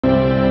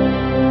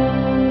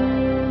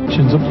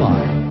Restrictions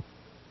apply.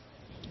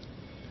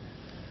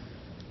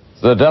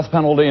 The death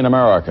penalty in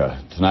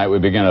America. Tonight we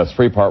begin a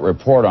three-part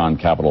report on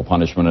capital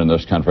punishment in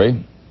this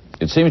country.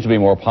 It seems to be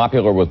more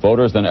popular with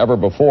voters than ever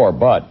before,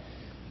 but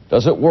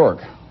does it work?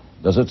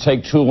 Does it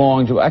take too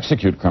long to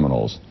execute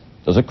criminals?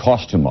 Does it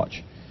cost too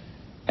much?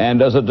 And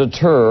does it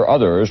deter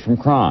others from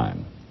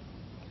crime?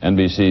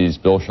 NBC's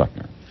Bill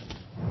Schuckner.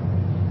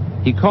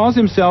 He calls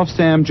himself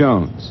Sam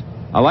Jones.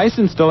 A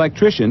licensed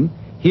electrician,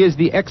 he is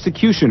the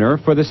executioner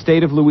for the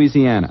state of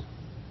Louisiana.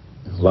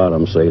 A lot of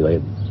them say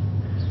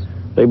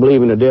they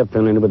believe in the death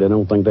penalty, but they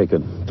don't think they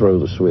could throw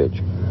the switch.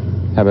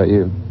 How about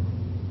you?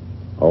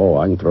 Oh,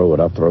 I can throw it.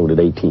 I've thrown it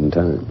 18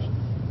 times.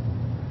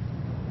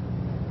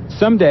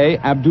 Someday,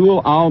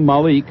 Abdul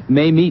al-Malik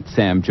may meet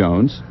Sam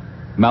Jones.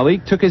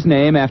 Malik took his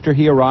name after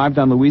he arrived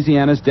on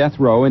Louisiana's death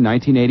row in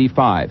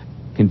 1985,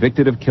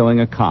 convicted of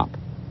killing a cop.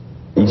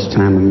 Each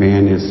time a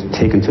man is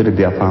taken to the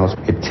death house,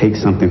 it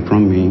takes something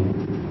from me.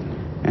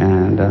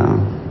 And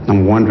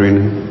I'm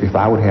wondering if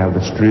I would have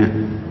the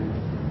strength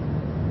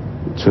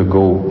to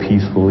go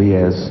peacefully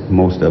as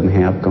most of them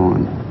have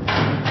gone.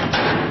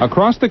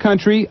 Across the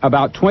country,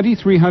 about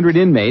 2,300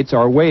 inmates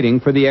are waiting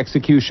for the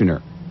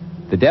executioner.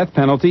 The death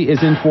penalty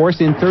is in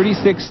force in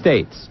 36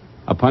 states,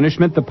 a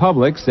punishment the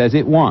public says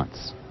it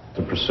wants.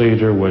 The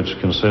procedure, which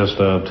consists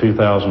of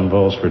 2,000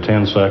 volts for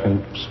 10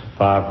 seconds,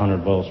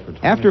 500 volts for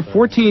 20 After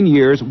 14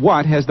 years,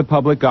 what has the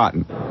public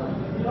gotten?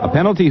 A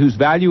penalty whose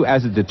value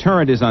as a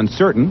deterrent is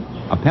uncertain,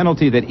 a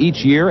penalty that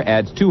each year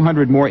adds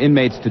 200 more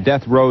inmates to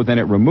death row than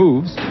it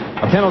removes,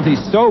 a penalty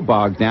so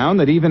bogged down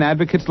that even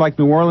advocates like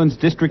New Orleans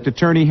District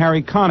Attorney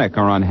Harry Connick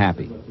are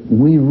unhappy.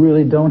 We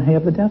really don't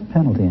have the death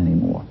penalty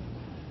anymore.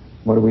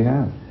 What do we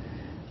have?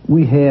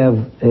 We have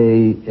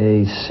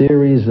a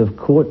series of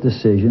court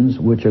decisions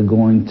which are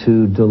going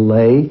to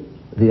delay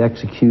the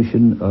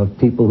execution of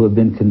people who have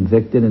been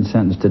convicted and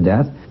sentenced to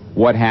death.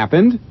 What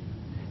happened?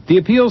 The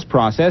appeals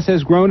process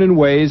has grown in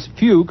ways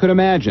few could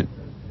imagine.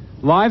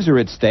 Lives are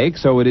at stake,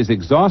 so it is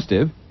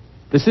exhaustive.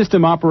 The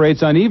system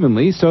operates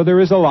unevenly, so there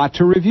is a lot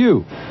to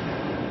review.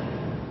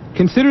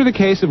 Consider the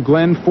case of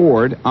Glenn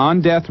Ford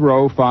on death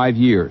row 5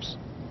 years.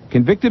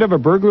 Convicted of a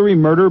burglary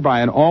murder by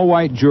an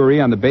all-white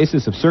jury on the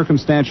basis of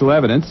circumstantial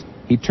evidence,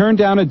 he turned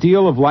down a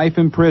deal of life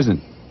in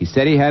prison. He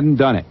said he hadn't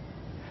done it.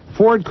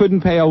 Ford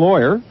couldn't pay a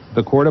lawyer.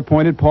 The court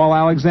appointed Paul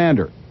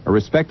Alexander, a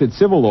respected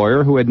civil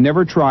lawyer who had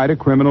never tried a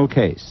criminal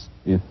case.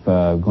 If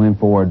Glenn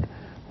Ford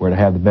were to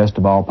have the best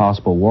of all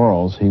possible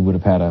worlds, he would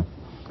have had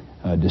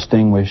a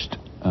distinguished,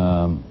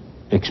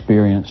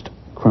 experienced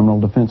criminal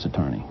defense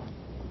attorney.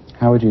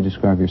 How would you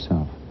describe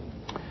yourself?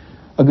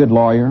 A good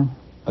lawyer,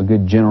 a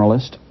good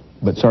generalist,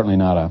 but certainly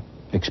not an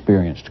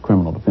experienced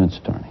criminal defense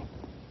attorney.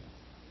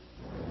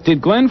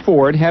 Did Glenn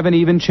Ford have an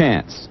even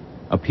chance?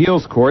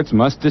 Appeals courts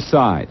must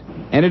decide.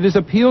 And it is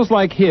appeals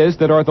like his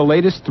that are the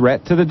latest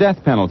threat to the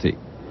death penalty.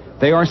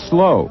 They are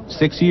slow,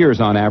 6 years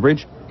on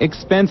average,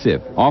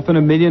 expensive, often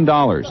 $1 million,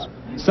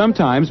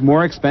 sometimes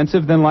more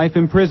expensive than life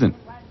in prison.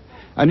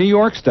 A New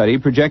York study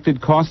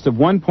projected costs of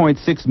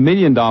 $1.6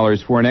 million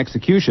for an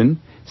execution,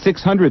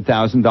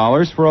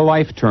 $600,000 for a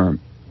life term.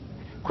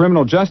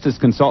 Criminal justice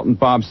consultant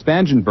Bob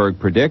Spangenberg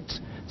predicts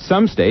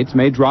some states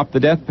may drop the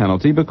death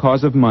penalty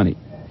because of money.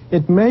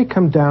 It may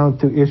come down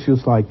to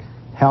issues like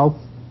health,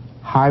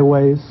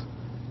 highways,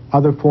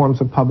 other forms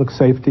of public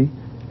safety,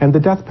 and the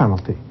death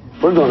penalty.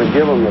 We're going to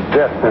give them the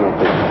death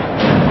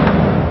penalty.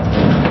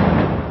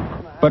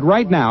 But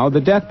right now,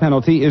 the death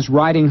penalty is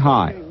riding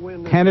high.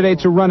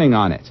 Candidates are running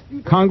on it.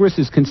 Congress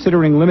is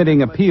considering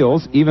limiting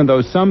appeals, even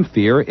though some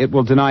fear it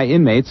will deny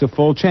inmates a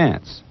full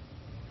chance.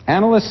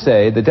 Analysts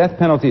say the death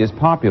penalty is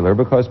popular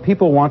because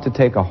people want to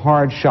take a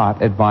hard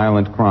shot at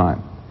violent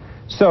crime.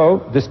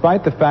 So,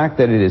 despite the fact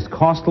that it is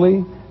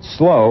costly,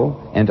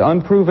 slow, and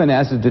unproven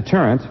as a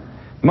deterrent,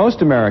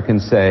 most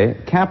Americans say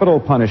capital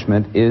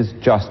punishment is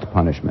just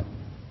punishment.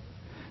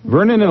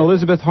 Vernon and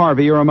Elizabeth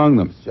Harvey are among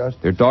them.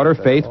 Their daughter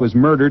Faith was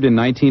murdered in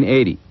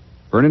 1980.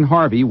 Vernon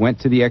Harvey went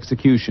to the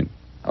execution.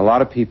 A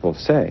lot of people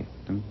say,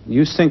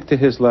 you sink to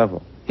his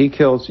level. He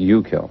kills,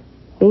 you kill.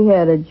 He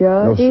had a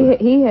judge.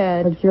 He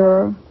had a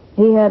juror.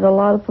 He had a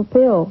lot of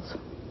appeals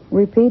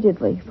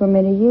repeatedly for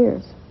many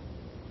years.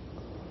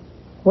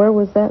 Where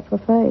was that for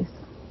Faith?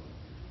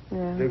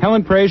 Yeah.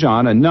 Helen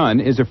Prejean, a nun,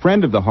 is a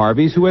friend of the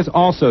Harveys who has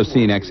also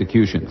seen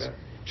executions.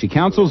 She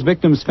counsels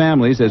victims'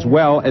 families as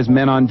well as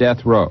men on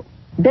death row.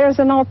 There's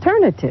an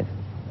alternative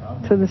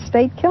to the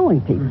state killing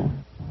people.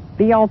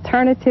 The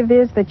alternative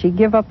is that you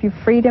give up your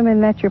freedom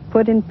and that you're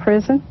put in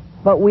prison,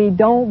 but we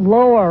don't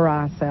lower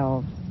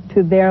ourselves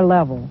to their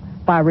level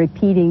by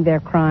repeating their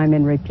crime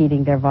and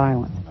repeating their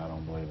violence.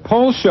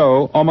 Polls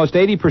show almost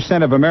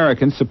 80% of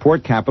Americans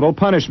support capital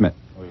punishment.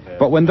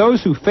 But when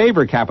those who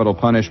favor capital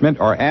punishment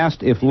are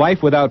asked if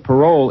life without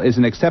parole is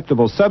an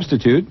acceptable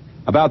substitute,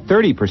 about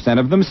 30%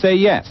 of them say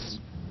yes.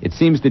 It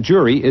seems the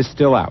jury is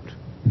still out.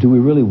 Do we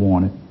really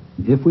want it?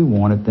 If we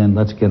want it, then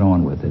let's get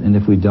on with it. And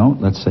if we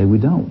don't, let's say we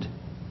don't.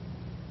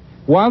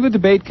 While the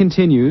debate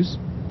continues,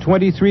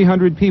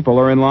 2,300 people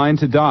are in line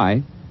to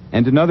die.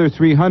 and another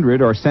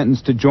 300 are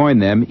sentenced to join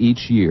them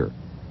each year.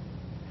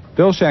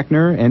 Bill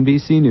Schechner,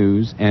 NBC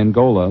News,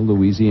 Angola,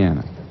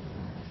 Louisiana.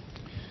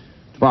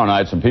 Tomorrow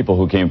night, some people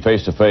who came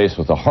face to face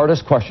with the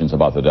hardest questions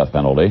about the death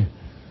penalty,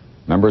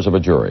 members of a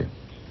jury.